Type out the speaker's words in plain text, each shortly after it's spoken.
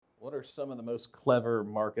what are some of the most clever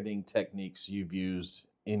marketing techniques you've used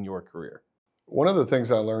in your career? One of the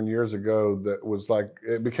things I learned years ago that was like,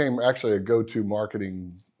 it became actually a go-to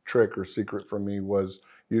marketing trick or secret for me was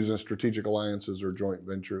using strategic alliances or joint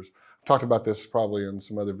ventures. I've talked about this probably in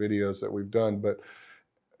some other videos that we've done, but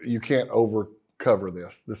you can't overcover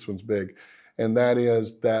this. This one's big. And that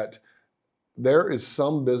is that there is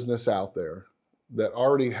some business out there that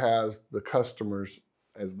already has the customers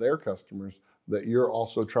as their customers that you're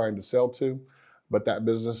also trying to sell to, but that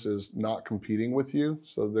business is not competing with you.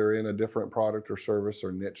 So they're in a different product or service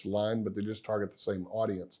or niche line, but they just target the same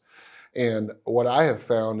audience. And what I have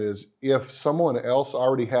found is if someone else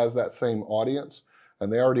already has that same audience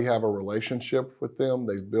and they already have a relationship with them,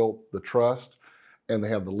 they've built the trust and they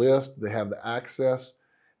have the list, they have the access.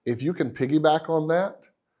 If you can piggyback on that,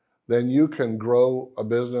 then you can grow a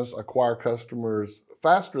business, acquire customers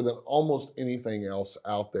faster than almost anything else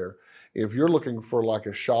out there. If you're looking for like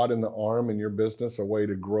a shot in the arm in your business, a way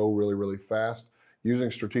to grow really, really fast,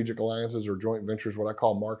 using strategic alliances or joint ventures, what I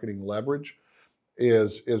call marketing leverage,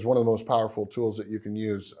 is one of the most powerful tools that you can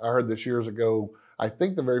use. I heard this years ago. I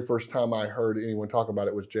think the very first time I heard anyone talk about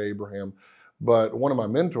it was Jay Abraham. But one of my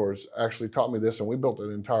mentors actually taught me this, and we built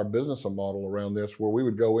an entire business model around this where we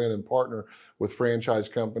would go in and partner with franchise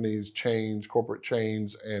companies, chains, corporate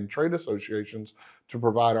chains, and trade associations to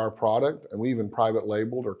provide our product. And we even private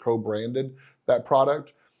labeled or co-branded that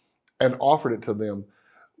product and offered it to them.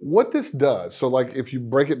 What this does, so like if you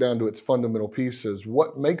break it down to its fundamental pieces,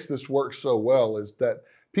 what makes this work so well is that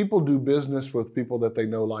people do business with people that they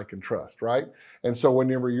know, like, and trust, right? And so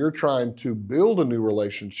whenever you're trying to build a new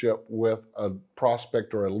relationship with a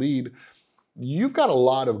prospect or a lead, you've got a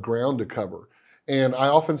lot of ground to cover. And I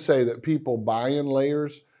often say that people buy in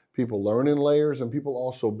layers, people learn in layers, and people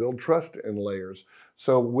also build trust in layers.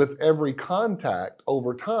 So with every contact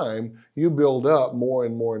over time, you build up more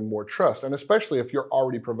and more and more trust, and especially if you're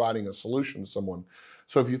already providing a solution to someone.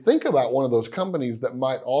 So if you think about one of those companies that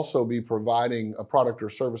might also be providing a product or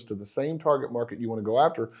service to the same target market you want to go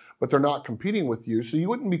after, but they're not competing with you, so you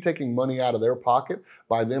wouldn't be taking money out of their pocket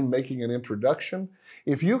by them making an introduction.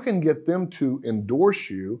 If you can get them to endorse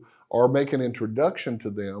you or make an introduction to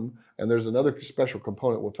them, and there's another special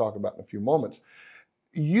component we'll talk about in a few moments,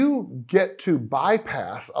 you get to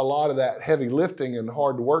bypass a lot of that heavy lifting and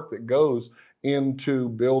hard work that goes into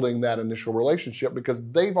building that initial relationship because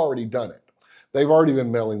they've already done it. They've already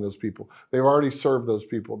been mailing those people. They've already served those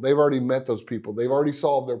people. They've already met those people. They've already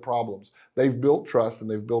solved their problems. They've built trust and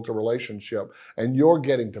they've built a relationship. And you're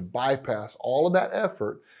getting to bypass all of that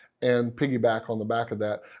effort and piggyback on the back of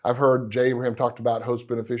that. I've heard Jay Abraham talked about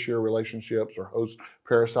host-beneficiary relationships or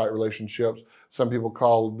host-parasite relationships. Some people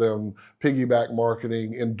call them piggyback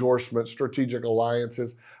marketing, endorsements, strategic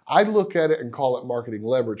alliances. I look at it and call it marketing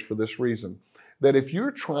leverage for this reason, that if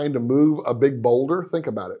you're trying to move a big boulder, think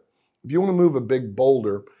about it. If you want to move a big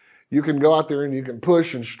boulder, you can go out there and you can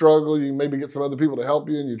push and struggle. You maybe get some other people to help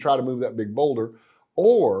you and you try to move that big boulder.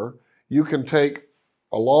 Or you can take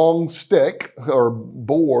a long stick or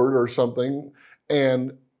board or something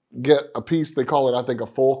and get a piece, they call it, I think, a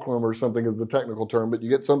fulcrum or something is the technical term, but you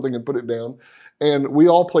get something and put it down. And we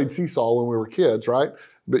all played seesaw when we were kids, right?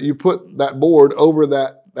 But you put that board over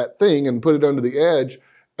that thing and put it under the edge,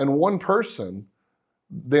 and one person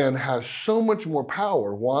then has so much more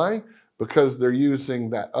power. Why? Because they're using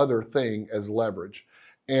that other thing as leverage.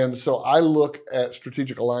 And so I look at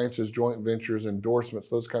strategic alliances, joint ventures, endorsements,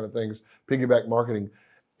 those kind of things, piggyback marketing,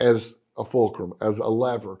 as a fulcrum, as a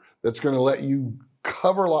lever that's going to let you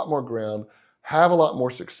cover a lot more ground, have a lot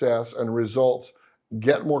more success and results,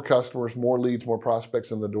 get more customers, more leads, more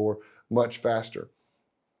prospects in the door much faster.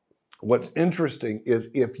 What's interesting is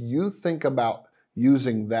if you think about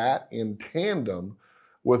using that in tandem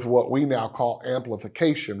with what we now call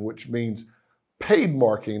amplification, which means paid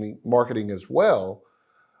marketing as well,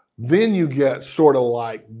 then you get sort of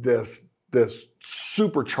like this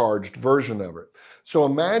supercharged version of it. So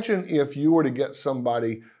imagine if you were to get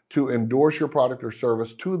somebody to endorse your product or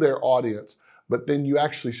service to their audience, but then you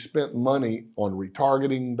actually spent money on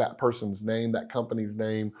retargeting that person's name, that company's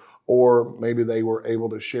name, or maybe they were able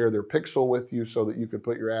to share their pixel with you so that you could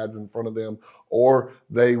put your ads in front of them, or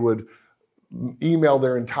they would email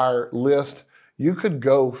their entire list. You could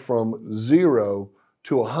go from 0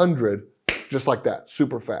 to 100 just like that,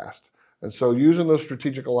 super fast. And so using those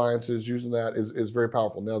strategic alliances, using that is very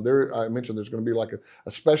powerful. Now, I mentioned there's going to be like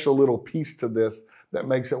a special little piece to this that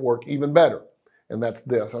makes it work even better, and that's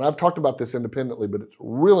this. And I've talked about this independently, but it's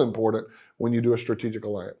real important when you do a strategic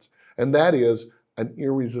alliance, and that is an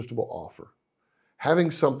irresistible offer.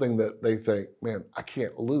 Having something that they think, man, I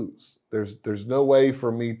can't lose. There's no way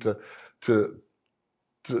for me to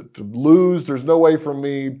to lose. There's no way for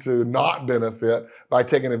me to not benefit by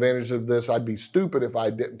taking advantage of this. I'd be stupid if I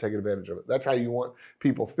didn't take advantage of it. That's how you want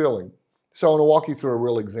people feeling. So I want to walk you through a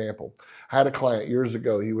real example. I had a client years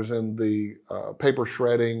ago. He was in the paper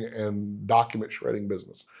shredding and document shredding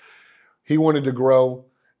business. He wanted to grow,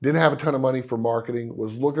 didn't have a ton of money for marketing,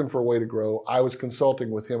 was looking for a way to grow. I was consulting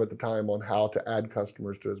with him at the time on how to add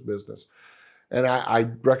customers to his business. And I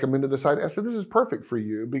recommended this idea. I said, this is perfect for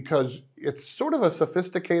you because it's sort of a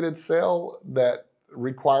sophisticated sale that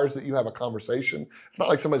requires that you have a conversation. It's not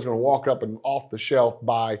like somebody's going to walk up and off the shelf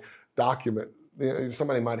buy document.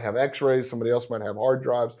 Somebody might have x-rays, somebody else might have hard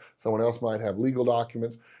drives, someone else might have legal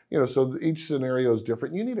documents. So each scenario is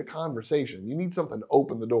different. You need a conversation. You need something to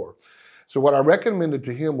open the door. So what I recommended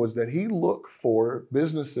to him was that he look for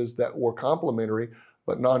businesses that were complementary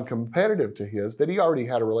but non-competitive to his, that he already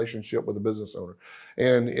had a relationship with a business owner.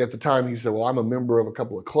 And at the time he said, well, I'm a member of a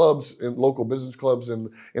couple of clubs, local business clubs in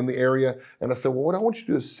the area. And I said, well, what I want you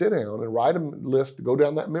to do is sit down and write a list, go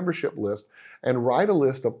down that membership list and write a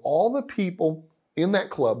list of all the people in that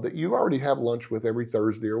club that you already have lunch with every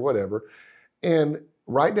Thursday or whatever, and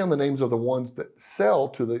write down the names of the ones that sell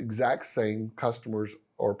to the exact same customers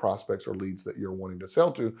or prospects or leads that you're wanting to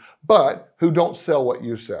sell to, but who don't sell what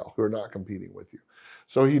you sell, who are not competing with you.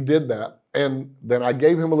 So he did that. And then I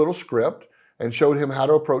gave him a little script and showed him how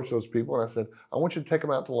to approach those people. And I said, I want you to take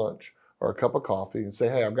them out to lunch or a cup of coffee and say,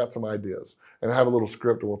 hey, I've got some ideas. And I have a little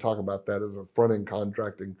script, and we'll talk about that as a front-end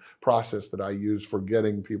contracting process that I use for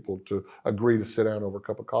getting people to agree to sit down over a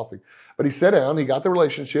cup of coffee. But he sat down, he got the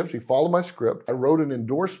relationships, he followed my script. I wrote an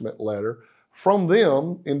endorsement letter from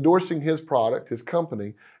them endorsing his product, his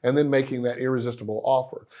company, and then making that irresistible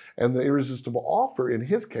offer. And the irresistible offer in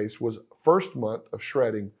his case was first month of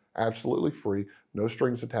shredding absolutely free, no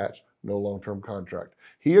strings attached, no long-term contract.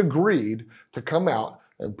 He agreed to come out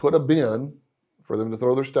and put a bin for them to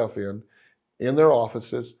throw their stuff in their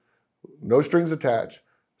offices, no strings attached,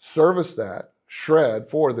 service that, shred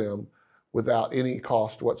for them without any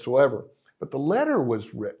cost whatsoever. But the letter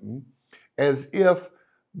was written as if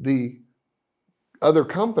the other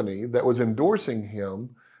company that was endorsing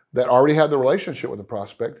him, that already had the relationship with the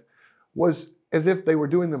prospect, was as if they were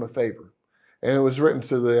doing them a favor. And it was written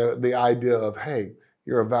to the idea of, hey,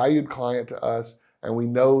 you're a valued client to us, and we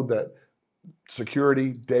know that security,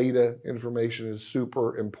 data, information is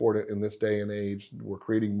super important in this day and age. We're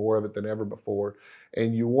creating more of it than ever before.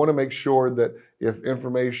 And you want to make sure that if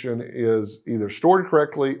information is either stored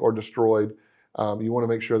correctly or destroyed, you want to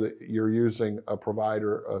make sure that you're using a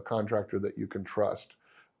provider, a contractor that you can trust.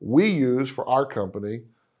 We use for our company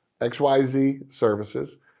XYZ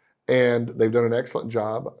Services, and they've done an excellent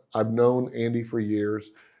job. I've known Andy for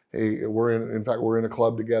years. We're in a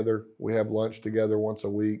club together. We have lunch together once a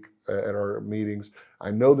week at our meetings.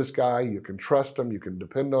 I know this guy. You can trust him. You can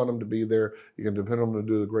depend on him to be there. You can depend on him to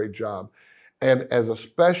do a great job. And as a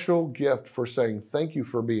special gift for saying thank you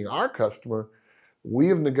for being our customer, we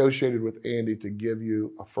have negotiated with Andy to give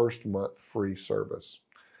you a first month free service.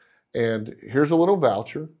 And here's a little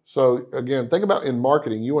voucher. So again, think about in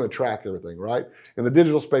marketing, you want to track everything, right? In the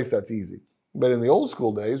digital space, that's easy. But in the old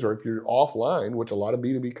school days, or if you're offline, which a lot of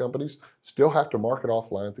B2B companies still have to market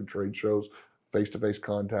offline through trade shows, face-to-face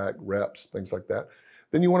contact, reps, things like that,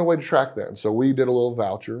 then you want a way to track that. And so we did a little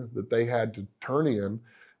voucher that they had to turn in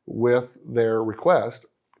with their request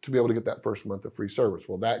to be able to get that first month of free service.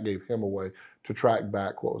 Well, that gave him a way to track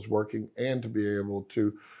back what was working and to be able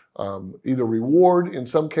to either reward in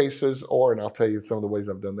some cases, or, and I'll tell you some of the ways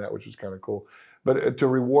I've done that, which is kind of cool, but to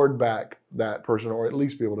reward back that person, or at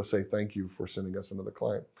least be able to say thank you for sending us another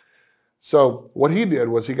client. So what he did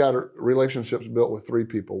was he got relationships built with three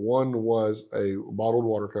people. One was a bottled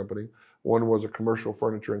water company. One was a commercial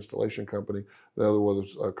furniture installation company. The other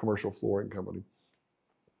was a commercial flooring company.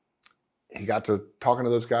 He got to talking to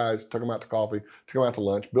those guys, took them out to coffee, took them out to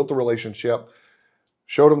lunch, built the relationship,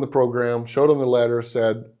 showed them the program, showed them the letter,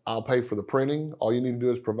 said, I'll pay for the printing. All you need to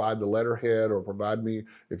do is provide the letterhead, or provide me,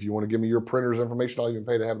 if you want to give me your printer's information, I'll even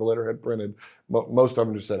pay to have the letterhead printed. Most of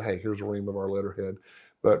them just said, hey, here's a ream of our letterhead.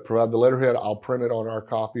 But provide the letterhead, I'll print it on our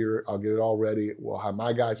copier, I'll get it all ready. We'll have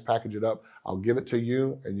my guys package it up. I'll give it to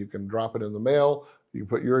you, and you can drop it in the mail. You can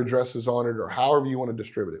put your addresses on it, or however you want to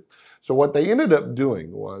distribute it. So what they ended up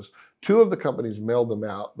doing was, two of the companies mailed them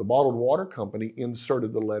out. The bottled water company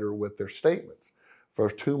inserted the letter with their statements. For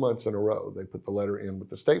 2 months in a row, they put the letter in with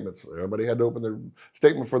the statements. Everybody had to open their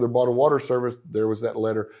statement for their bottled water service. There was that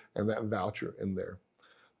letter and that voucher in there.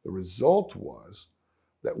 The result was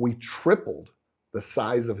that we tripled the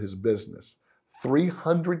size of his business,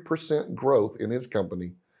 300% growth in his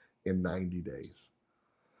company in 90 days.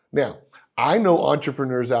 Now, I know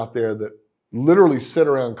entrepreneurs out there that literally sit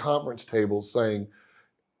around conference tables saying,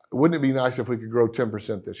 wouldn't it be nice if we could grow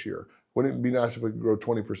 10% this year? Wouldn't it be nice if we could grow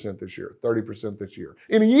 20% this year, 30% this year?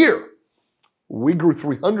 In a year, we grew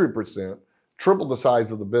 300%, tripled the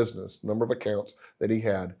size of the business, number of accounts that he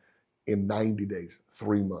had in 90 days,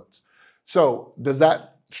 3 months. So does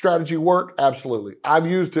that strategy work? Absolutely. I've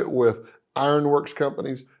used it with ironworks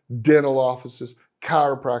companies, dental offices,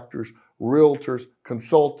 chiropractors, realtors,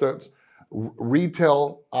 consultants,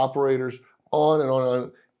 retail operators, on and on and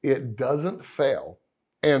on. It doesn't fail.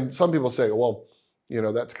 And some people say, well,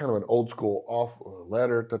 that's kind of an old school off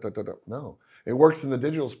letter. No, it works in the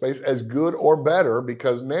digital space as good or better,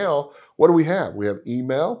 because now what do we have? We have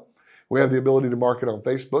email. We have the ability to market on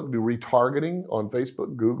Facebook, do retargeting on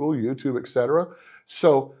Facebook, Google, YouTube, etc.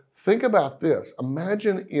 So think about this.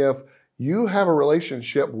 Imagine if you have a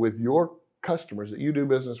relationship with your customers that you do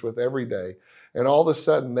business with every day, and all of a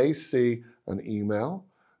sudden they see an email,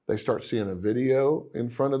 they start seeing a video in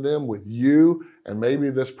front of them with you and maybe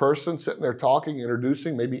this person sitting there talking,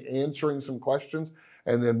 introducing, maybe answering some questions,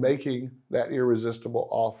 and then making that irresistible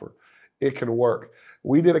offer. It can work.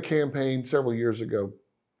 We did a campaign several years ago.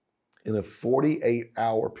 In a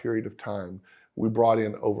 48-hour period of time, we brought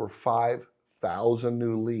in over 5,000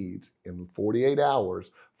 new leads in 48 hours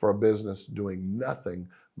for a business doing nothing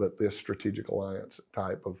but this strategic alliance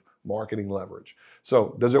type of marketing leverage.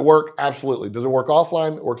 So does it work? Absolutely. Does it work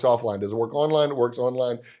offline? It works offline. Does it work online? It works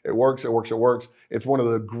online. It works, it works, it works. It's one of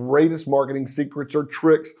the greatest marketing secrets or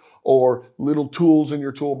tricks or little tools in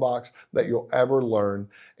your toolbox that you'll ever learn.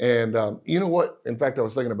 And you know what? In fact, I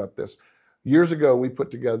was thinking about this. Years ago, we put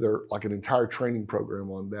together like an entire training program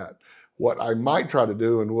on that. What I might try to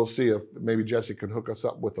do, and we'll see if maybe Jesse can hook us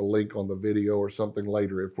up with a link on the video or something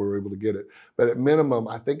later if we're able to get it. But at minimum,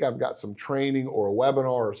 I think I've got some training or a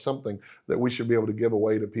webinar or something that we should be able to give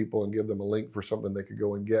away to people and give them a link for something they could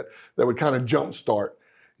go and get that would kind of jumpstart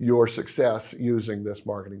your success using this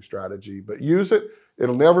marketing strategy. But use it.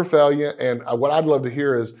 It'll never fail you. And what I'd love to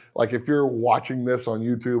hear is, like, if you're watching this on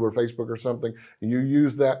YouTube or Facebook or something, and you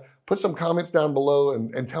use that, put some comments down below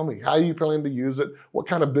and tell me how you plan to use it. What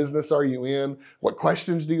kind of business are you in? What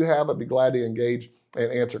questions do you have? I'd be glad to engage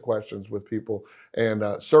and answer questions with people. And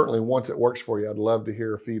certainly once it works for you, I'd love to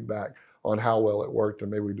hear feedback on how well it worked, and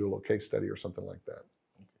maybe we do a little case study or something like that.